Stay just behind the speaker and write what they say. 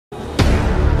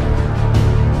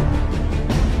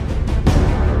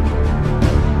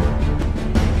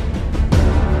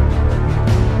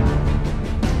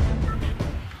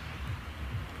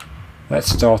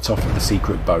Let's start off with the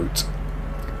secret boat.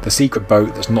 The secret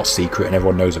boat that's not secret and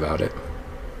everyone knows about it.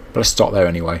 But let's start there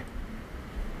anyway.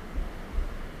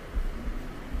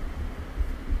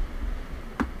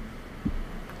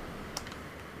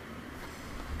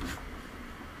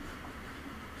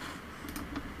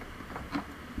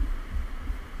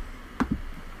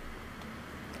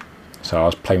 So I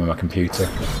was playing with my computer. I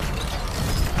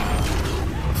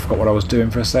forgot what I was doing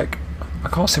for a sec. I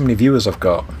can't see how many viewers I've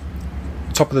got.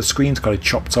 The top of the screen's kind of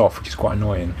chopped off, which is quite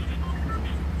annoying.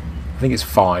 I think it's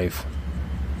 5.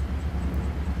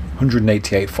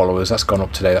 188 followers, that's gone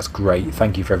up today, that's great.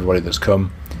 Thank you for everybody that's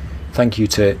come. Thank you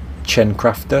to Chen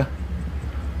Crafter,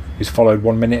 who's followed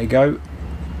 1 minute ago.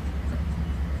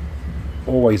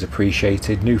 Always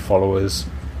appreciated. New followers,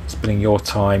 spending your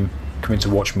time coming to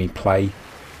watch me play.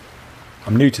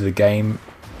 I'm new to the game.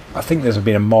 I think there's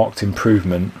been a marked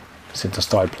improvement since I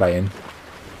started playing.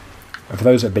 And for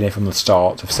those that have been here from the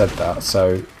start have said that,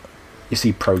 so you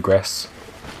see progress.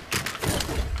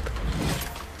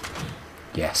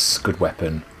 Yes, good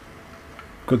weapon.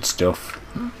 Good stuff.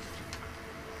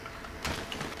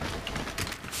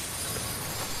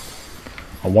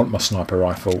 I want my sniper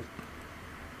rifle.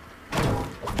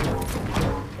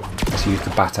 Let's use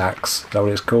the bat axe. Is that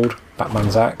what it's called?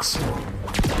 Batman's axe?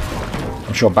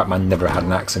 I'm sure Batman never had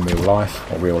an axe in real life,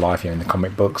 or real life, you know, in the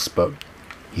comic books, but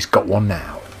he's got one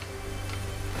now.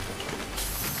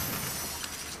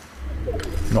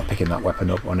 I'm not picking that weapon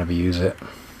up, I'll never use it.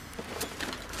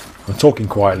 I'm talking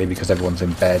quietly because everyone's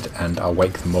in bed and I'll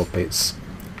wake them up. It's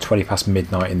 20 past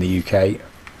midnight in the UK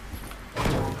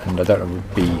and I don't want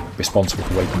to be responsible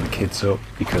for waking the kids up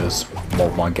because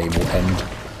my game will end.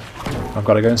 I've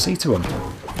got to go and see to them.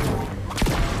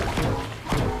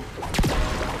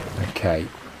 Okay.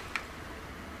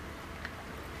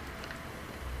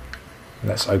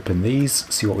 Let's open these,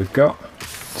 see what we've got.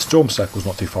 The storm circle's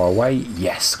not too far away.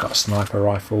 Yes, got a sniper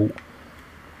rifle.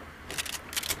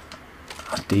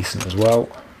 That's decent as well.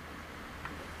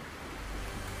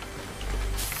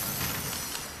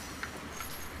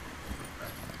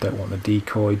 Don't want the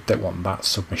decoy, don't want that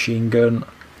submachine gun.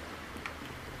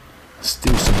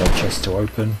 Still some more chests to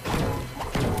open.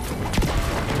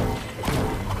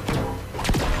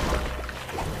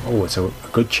 Oh, it's a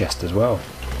good chest as well.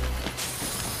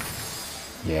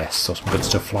 Yes, saw some good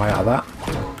stuff fly out of that.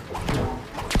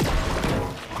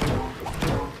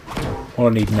 All I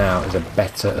need now is a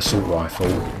better assault rifle,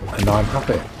 and I'm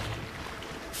happy.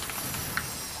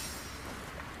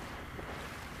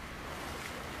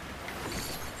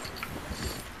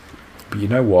 But you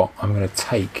know what? I'm going to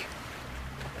take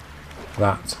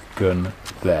that gun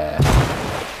there.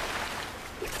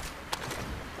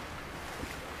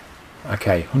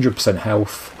 Okay, 100%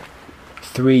 health,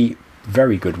 3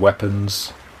 very good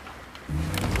weapons,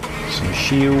 some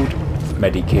shield,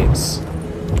 medikits.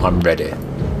 I'm ready.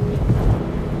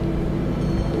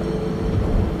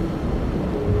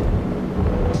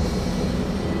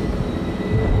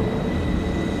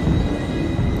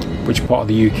 Which part of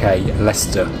the UK?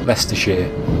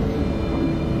 Leicestershire.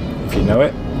 If you know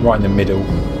it, right in the middle.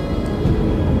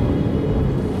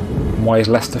 And why is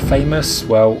Leicester famous?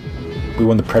 Well, we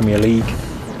won the Premier League,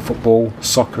 football,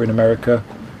 soccer in America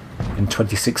in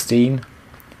 2016.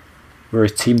 We were a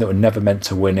team that were never meant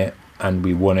to win it, and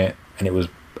we won it. And it was,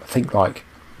 I think, like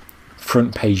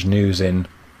front page news in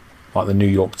like the New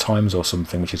York Times or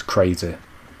something, which is crazy.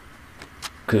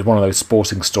 Because it's one of those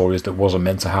sporting stories that wasn't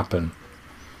meant to happen.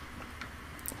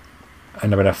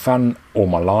 And I've been a fan all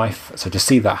my life, so to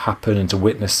see that happen and to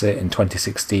witness it in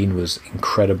 2016 was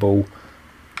incredible.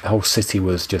 The whole city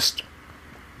was just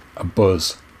a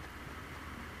buzz.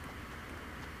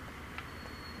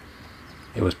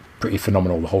 It was pretty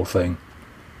phenomenal, the whole thing.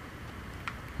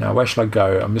 Now where shall I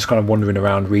go? I'm just kind of wandering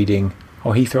around reading.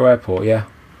 Oh, Heathrow Airport, yeah.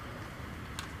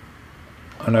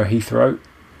 I know Heathrow.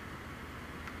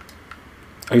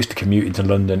 I used to commute into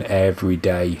London every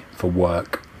day for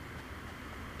work.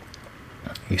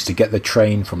 I used to get the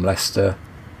train from Leicester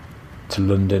to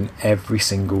London every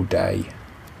single day.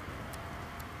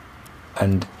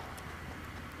 And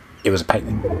it was a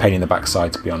pain in the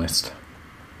backside, to be honest.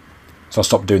 So I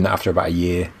stopped doing that after about a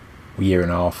year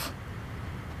and a half.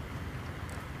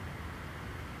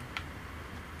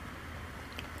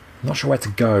 I'm not sure where to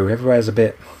go. Everywhere's a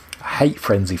bit... I hate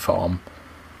Frenzy Farm.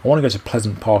 I want to go to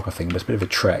Pleasant Park, I think, but it's a bit of a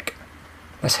trek.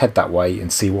 Let's head that way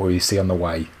and see what we see on the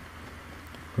way.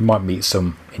 We might meet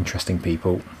some interesting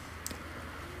people.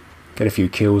 Get a few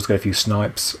kills, get a few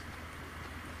snipes.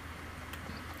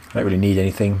 I don't really need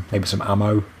anything. Maybe some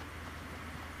ammo.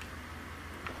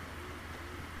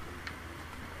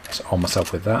 Let's arm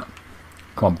myself with that.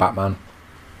 Come on, Batman.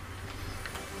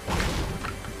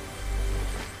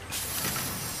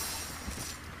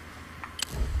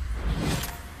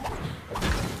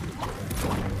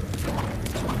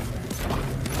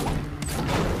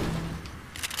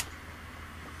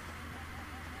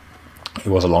 It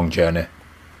was a long journey.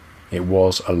 It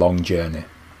was a long journey.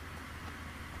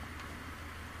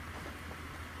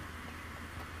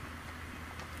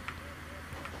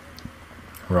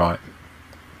 Right.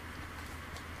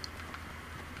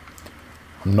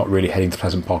 I'm not really heading to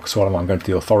Pleasant Park at all. I'm going to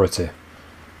the Authority.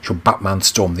 Shall Batman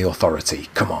storm the Authority?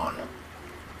 Come on.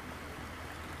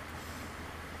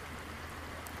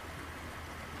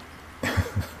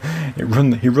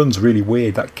 He runs really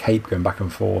weird, that cape going back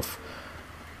and forth.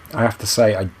 I have to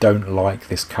say, I don't like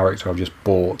this character I've just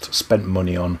bought, spent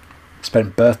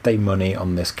birthday money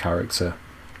on this character.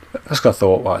 That's what I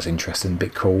thought, well, it's interesting, a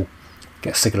bit cool.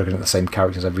 Get sick of looking at the same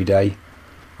characters every day.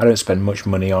 I don't spend much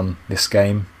money on this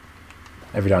game.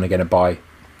 Every now and again I buy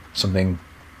something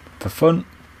for fun.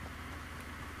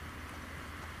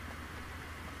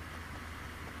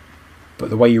 But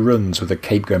the way he runs with the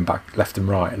cape going back left and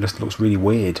right, it just looks really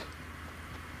weird.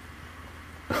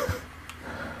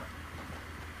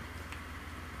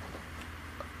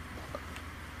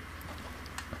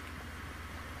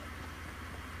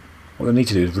 What they need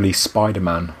to do is release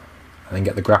Spider-Man and then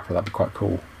get the grappler. That'd be quite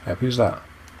cool. Yeah, who's that?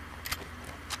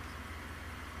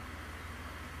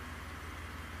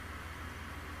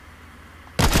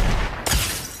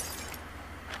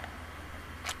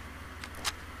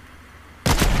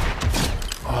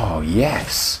 Oh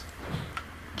yes!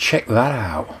 Check that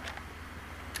out.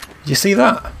 Did you see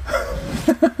that?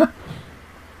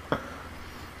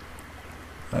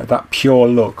 That pure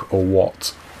look or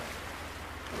what?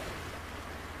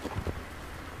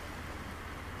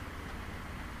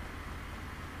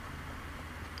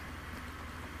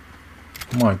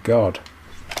 My God.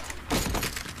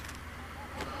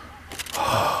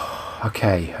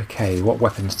 Okay, what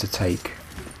weapons to take?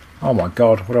 Oh my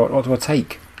God, what do I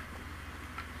take?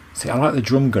 See, I like the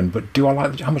drum gun, but do I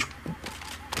like how much?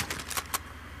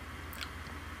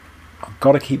 I've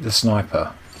got to keep the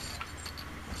sniper.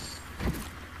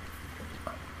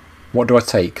 What do I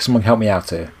take? Someone help me out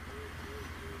here.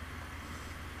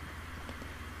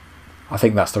 I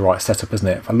think that's the right setup, isn't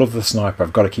it? If I love the sniper,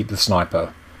 I've got to keep the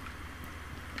sniper.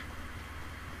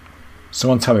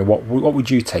 Someone tell me, what would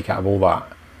you take out of all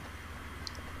that?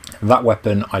 That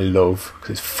weapon I love because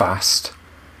it's fast.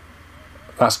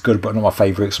 That's good, but not my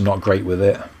favourite because I'm not great with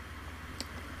it.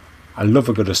 I love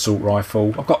a good assault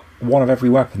rifle. I've got one of every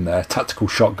weapon there. Tactical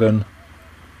shotgun.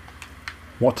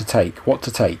 What to take? What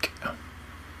to take?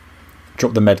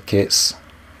 Drop the med kits.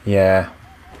 Yeah.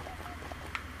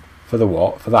 For the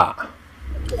what? For that.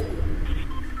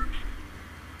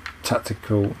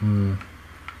 Tactical.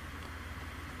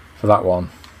 For that one.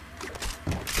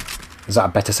 Is that a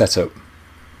better setup?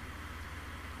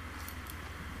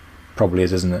 Probably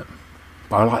is, isn't it?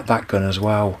 But I like that gun as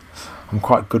well. I'm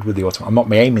quite good with the automatic.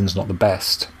 My aiming's not the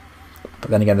best. But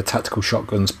then again, the tactical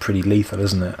shotgun's pretty lethal,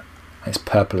 isn't it? And it's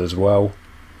purple as well.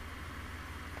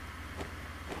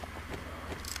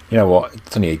 You know what?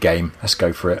 It's only a game. Let's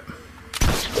go for it.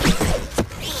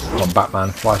 Come on, Batman.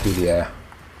 Fly through the air.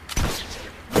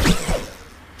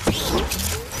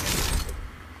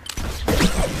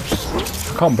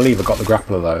 I can't believe I got the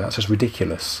grappler though. That's just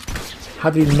ridiculous. How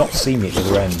did he not see me at the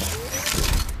other end?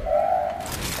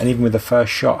 And even with the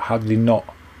first shot, how did he not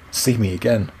see me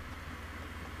again?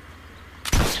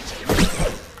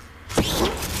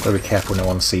 Gotta be careful no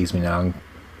one sees me now and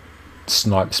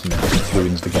snipes me. It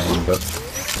ruins the game, but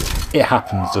it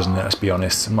happens, doesn't it? Let's be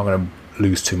honest. I'm not going to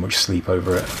lose too much sleep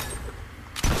over it.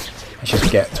 Let's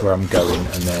just get to where I'm going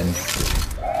and then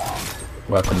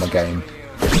work on my game.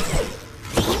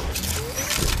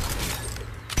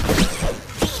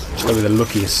 It's got to be the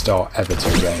luckiest start ever to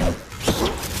a game.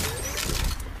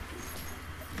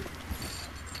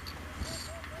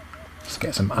 Let's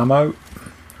get some ammo.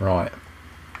 Right.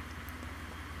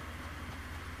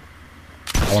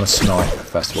 I want to snipe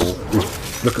first of all.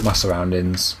 Look at my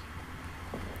surroundings.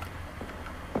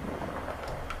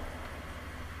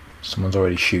 Someone's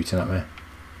already shooting at me.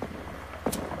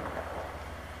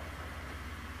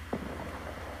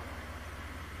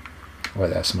 Wait,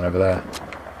 there's someone over there.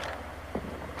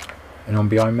 Anyone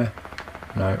behind me?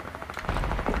 No.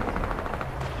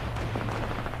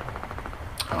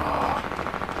 Oh.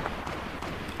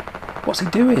 What's he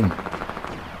doing?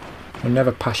 You'll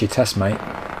never pass your test, mate.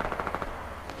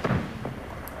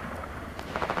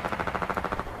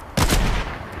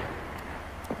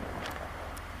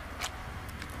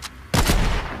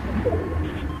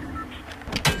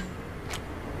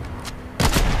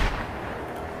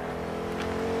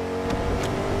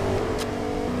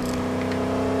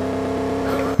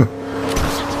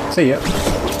 See ya.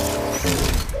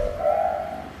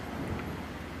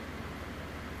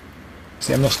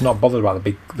 See, I'm just not bothered about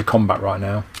the combat right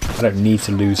now. I don't need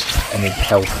to lose any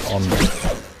health on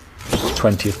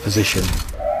 20th position.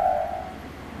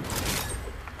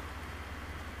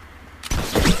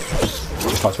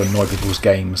 Just like to annoy people's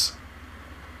games.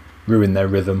 Ruin their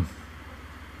rhythm.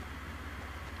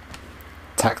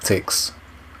 Tactics.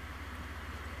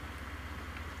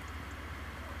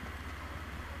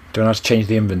 Don't have to change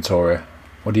the inventory.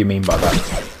 What do you mean by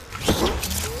that?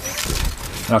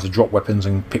 I have to drop weapons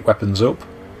and pick weapons up.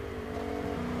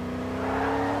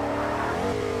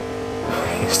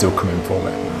 He's still coming for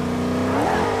me.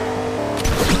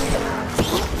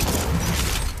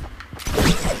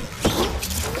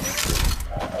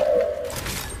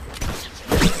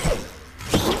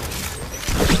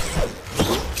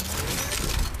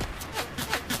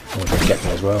 Oh, they get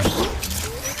me as well.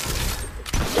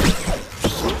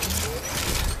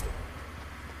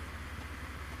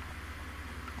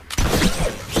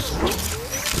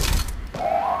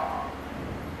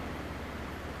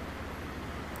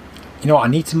 You know what, I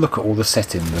need to look at all the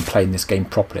settings and playing this game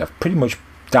properly. I've pretty much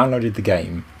downloaded the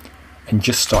game and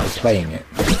just started playing it.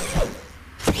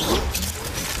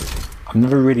 I've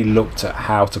never really looked at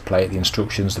how to play it, the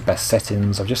instructions, the best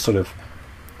settings. I've just sort of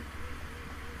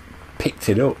picked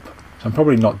it up. So I'm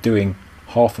probably not doing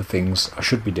half the things I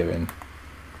should be doing.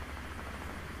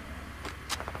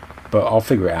 But I'll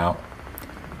figure it out.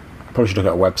 Probably should look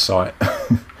at a website.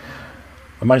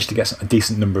 I managed to get a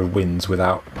decent number of wins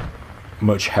without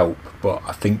much help, but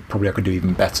I think probably I could do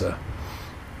even better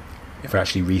if I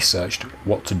actually researched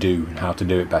what to do and how to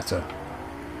do it better.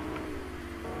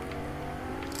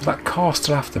 Is that car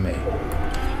still after me?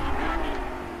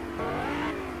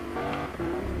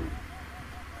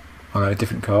 Oh no, a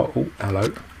different car. Oh,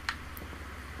 hello.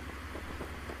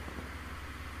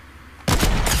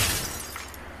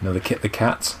 Another Kit the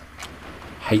Cat.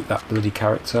 Hate that bloody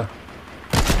character.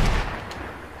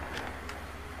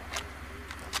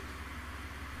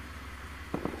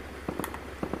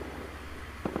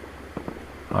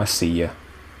 I see you.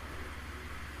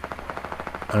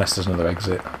 Unless there's another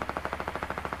exit.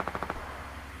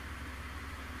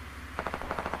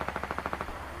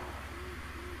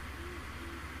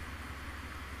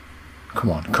 Come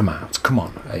on, come out, come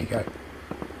on. There you go.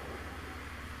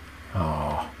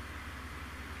 Oh.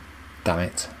 Damn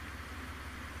it.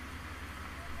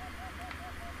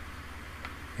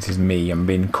 This is me. I'm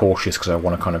being cautious because I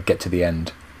want to kind of get to the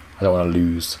end. I don't want to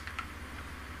lose.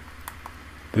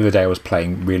 The other day I was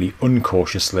playing really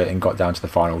uncautiously and got down to the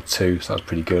final 2, so that was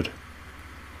pretty good.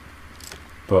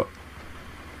 But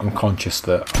I'm conscious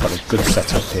that I've got a good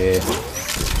setup here.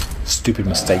 Stupid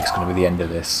mistake's going to be the end of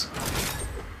this.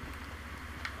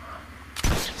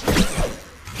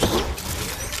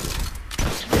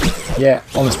 Yeah,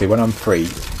 honestly, when I'm free,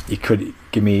 you could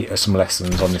give me some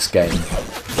lessons on this game.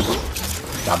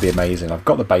 That'd be amazing. I've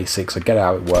got the basics, I get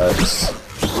how it works.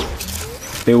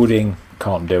 Building,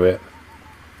 can't do it.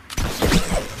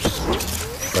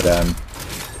 But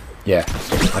yeah,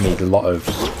 I need a lot of...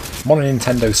 I'm on a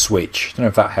Nintendo Switch. I don't know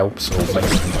if that helps or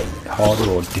makes it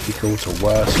harder or difficult or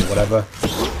worse or whatever.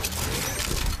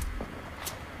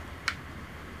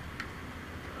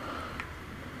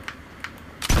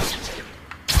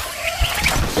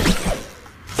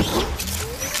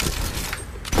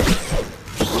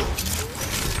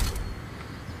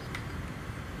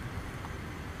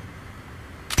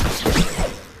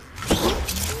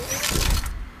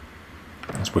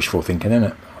 Wishful thinking, isn't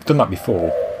it? I've done that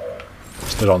before.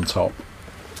 Stood on top.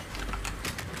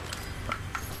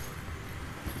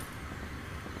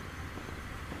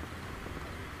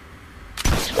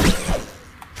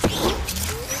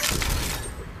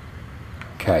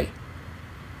 Okay.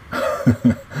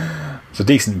 It's a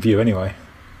decent view anyway.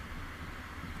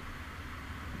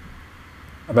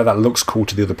 I bet that looks cool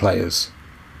to the other players.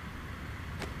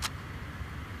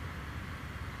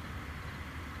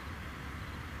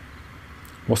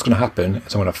 What's going to happen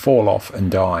is I'm going to fall off and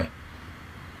die.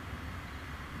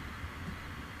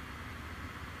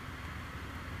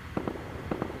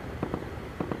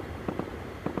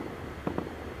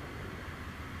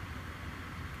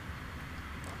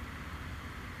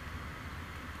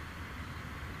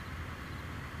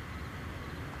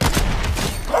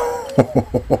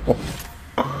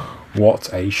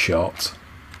 What a shot.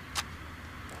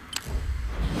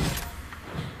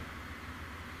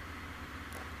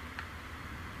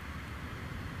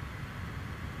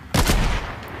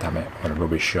 Damn it, what a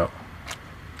rubbish shot.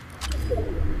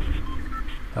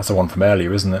 That's the one from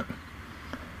earlier, isn't it?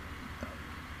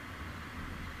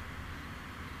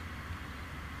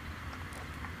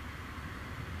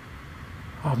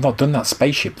 Oh, I've not done that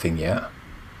spaceship thing yet.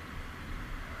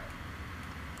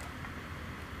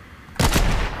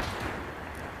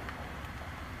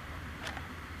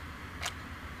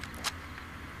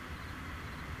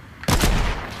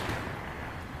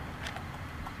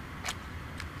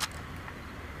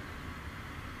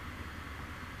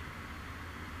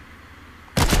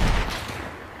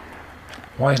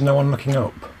 Why is no one looking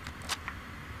up?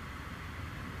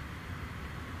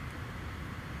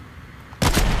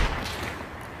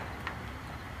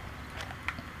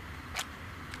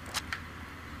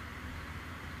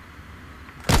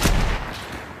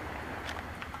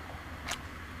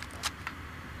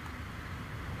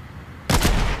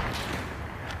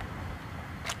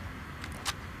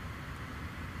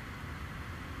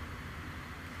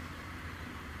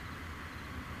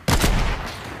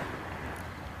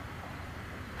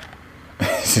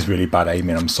 This is really bad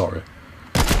aiming, I'm sorry.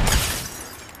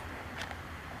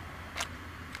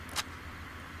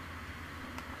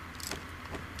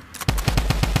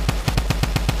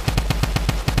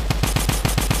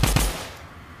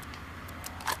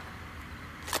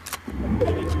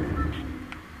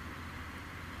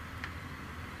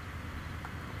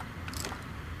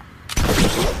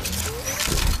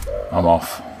 I'm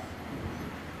off.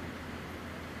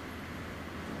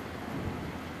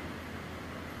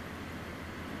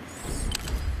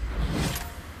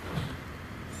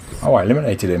 Oh, I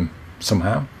eliminated him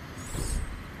somehow.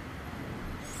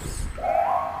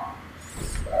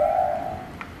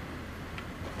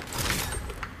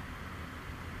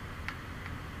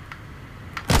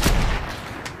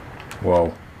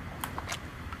 Whoa.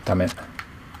 Damn it.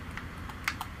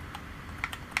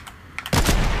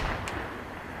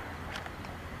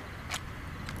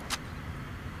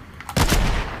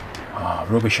 Oh,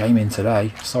 rubbish aiming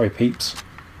today. Sorry, peeps.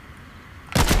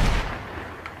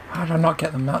 How did I not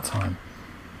get them that time?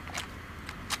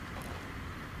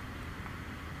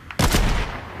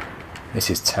 This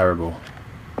is terrible.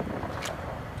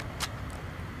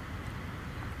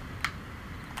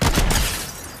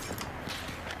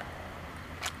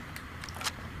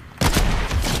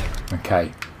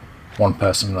 Okay, one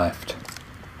person left.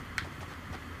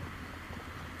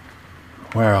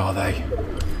 Where are they?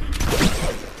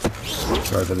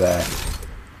 They're over there.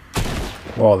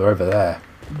 Whoa, they're over there.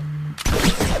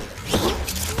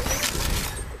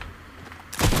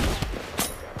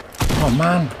 Oh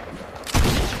man,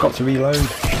 I've got to reload.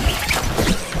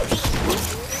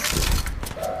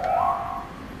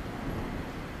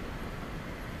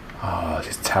 Oh,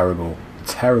 this is terrible,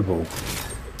 terrible.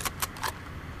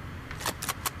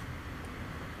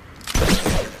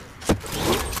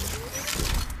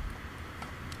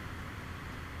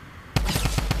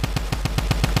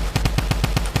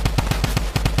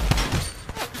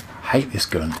 I hate this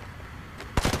gun.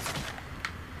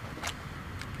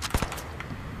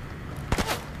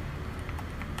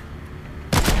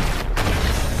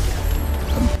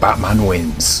 Batman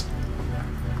wins.